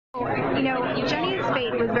you know, Jenny's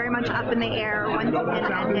fate was very much up in the air once it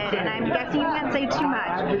ended, and I'm guessing you can't say too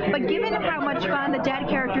much. But given how much fun the dead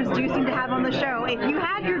characters do seem to have on the show, if you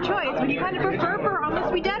had your choice, would you kind of prefer for her almost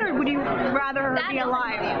to be dead, or would you rather her be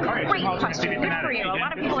alive? Great question. Good for you. A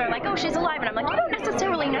lot of people are like, oh, she's alive, and I'm like, you don't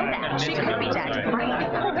necessarily know that. She could be dead.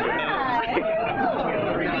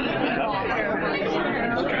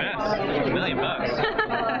 $1 million.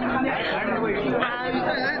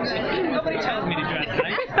 Nobody tells me to dress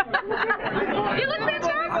nice. You look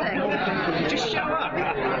fantastic. Just show up.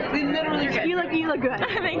 You look good.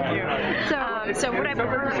 Thank you. So would I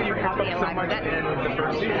prefer her to be alive or dead?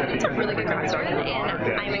 It's a really good question, and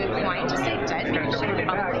I'm inclined to say dead because she would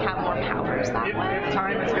probably have more powers that way.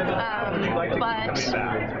 But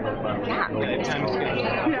you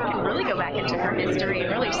can really go back into her history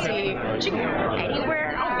and really see she can go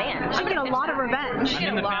anywhere. Oh man, She get a lot of revenge. She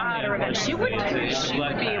get a lot of revenge. She would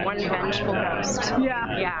be one vengeful ghost.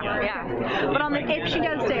 Yeah. But if she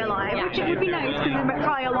does stay alive, which it would be nice because it would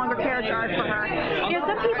probably a longer character arc for her. You know,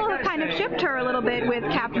 some people have kind of shipped her a little bit with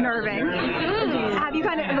Captain Irving. Have you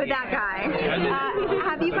kind of with that guy?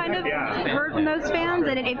 Have you kind of heard from those fans?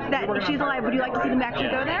 And if she's alive, would you like to see them actually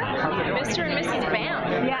go there? Mr. and Mrs.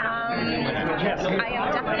 Bam. Yeah. I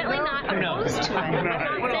am definitely not opposed to it. I'm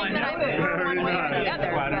not saying that I would prefer one way or the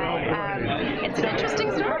other, but it's an interesting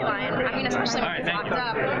storyline. I mean, especially when it's locked up.